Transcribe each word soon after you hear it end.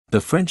The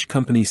French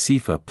company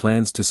CEFA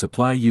plans to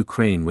supply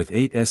Ukraine with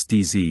 8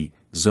 CEFA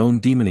Zone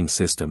Demining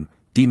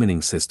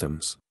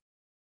Systems.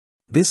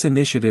 This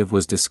initiative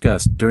was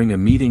discussed during a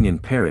meeting in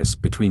Paris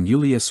between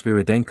Yulia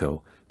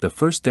Svyridenko, the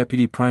first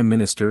Deputy Prime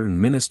Minister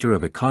and Minister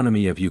of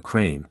Economy of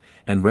Ukraine,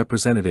 and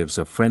representatives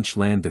of French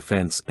land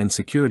defense and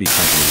security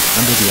companies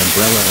under the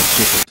umbrella of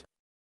CEFA.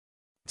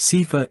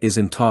 CEFA is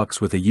in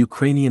talks with a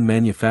Ukrainian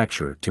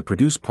manufacturer to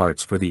produce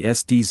parts for the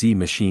CEFA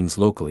machines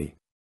locally.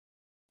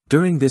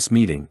 During this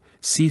meeting,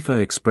 CEFA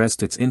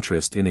expressed its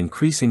interest in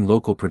increasing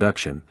local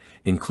production,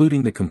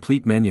 including the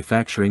complete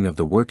manufacturing of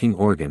the working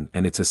organ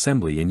and its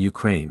assembly in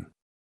Ukraine.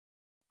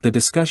 The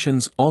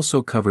discussions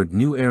also covered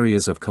new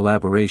areas of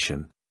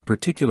collaboration,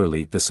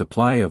 particularly the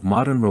supply of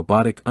modern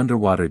robotic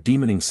underwater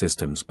demining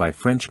systems by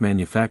French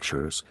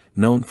manufacturers,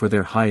 known for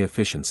their high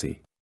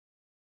efficiency.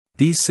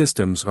 These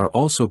systems are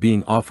also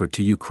being offered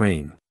to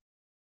Ukraine.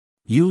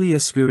 Yulia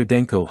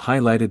Svyridenko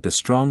highlighted the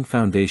strong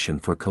foundation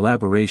for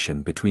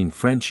collaboration between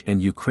French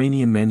and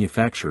Ukrainian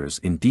manufacturers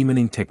in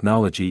demining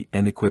technology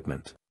and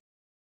equipment.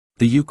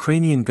 The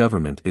Ukrainian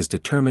government is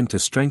determined to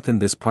strengthen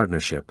this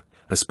partnership,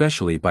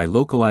 especially by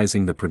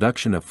localizing the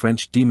production of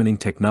French demining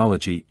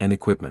technology and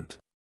equipment.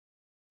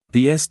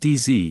 The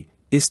CEFA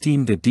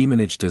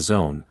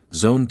Demining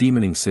Zone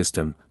Demining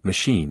System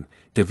machine,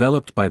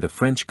 developed by the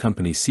French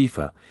company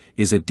CEFA,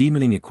 is a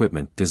demining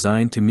equipment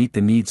designed to meet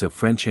the needs of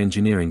French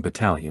engineering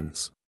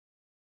battalions.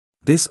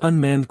 This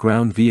unmanned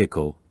ground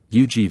vehicle,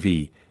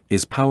 UGV,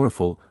 is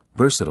powerful,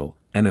 versatile,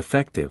 and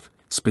effective,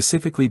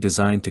 specifically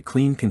designed to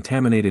clean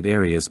contaminated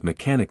areas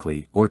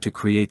mechanically or to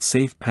create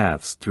safe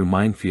paths through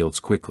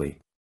minefields quickly.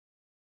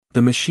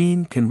 The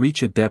machine can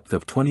reach a depth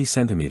of 20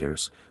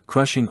 centimeters,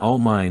 crushing all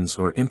mines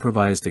or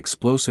improvised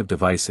explosive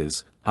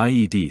devices,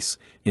 IEDs,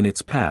 in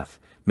its path,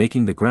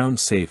 making the ground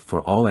safe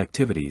for all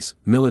activities,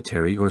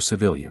 military or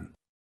civilian.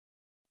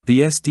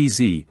 The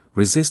CEFA,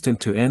 resistant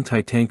to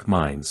anti-tank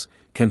mines,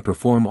 can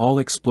perform all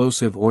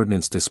explosive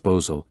ordnance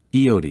disposal,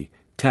 EOD,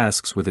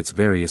 tasks with its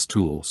various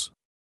tools.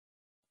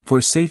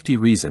 For safety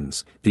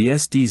reasons, the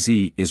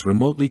CEFA is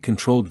remotely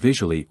controlled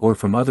visually or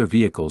from other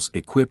vehicles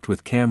equipped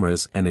with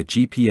cameras and a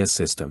GPS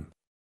system.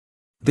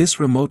 This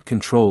remote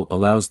control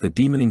allows the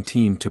demining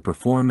team to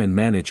perform and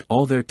manage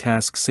all their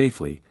tasks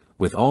safely,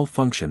 with all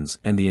functions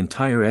and the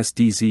entire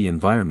CEFA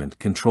environment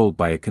controlled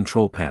by a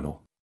control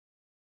panel.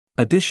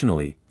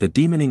 Additionally, the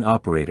demining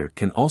operator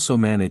can also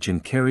manage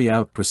and carry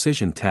out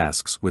precision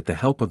tasks with the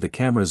help of the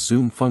camera's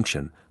zoom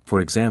function, for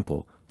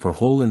example, for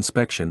hole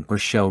inspection or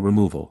shell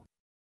removal.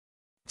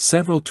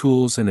 Several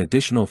tools and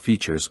additional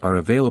features are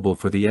available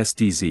for the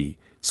CEFA,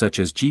 such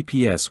as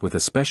GPS with a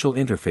special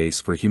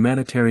interface for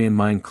humanitarian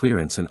mine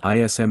clearance and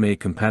ISMA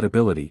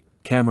compatibility,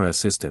 camera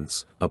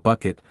assistance, a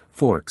bucket,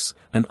 forks,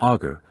 an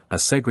auger, a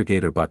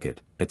segregator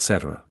bucket,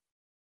 etc.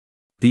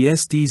 The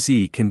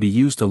CEFA can be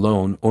used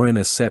alone or in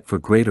a set for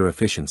greater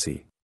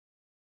efficiency.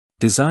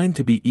 Designed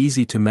to be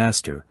easy to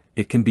master,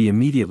 it can be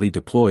immediately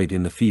deployed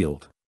in the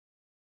field.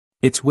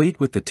 Its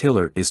weight with the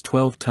tiller is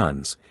 12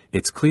 tons,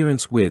 its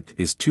clearance width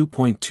is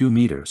 2.2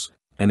 meters,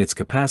 and its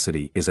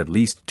capacity is at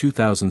least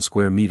 2,000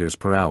 square meters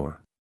per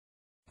hour.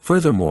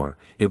 Furthermore,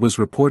 it was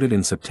reported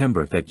in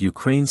September that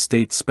Ukraine's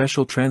State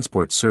Special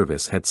Transport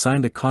Service had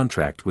signed a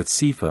contract with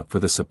CEFA for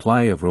the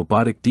supply of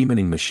robotic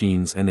demining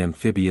machines and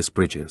amphibious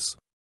bridges.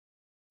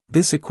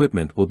 This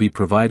equipment will be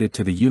provided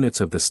to the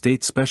units of the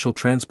State Special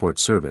Transport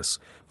Service,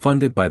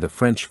 funded by the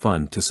French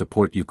Fund to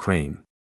support Ukraine.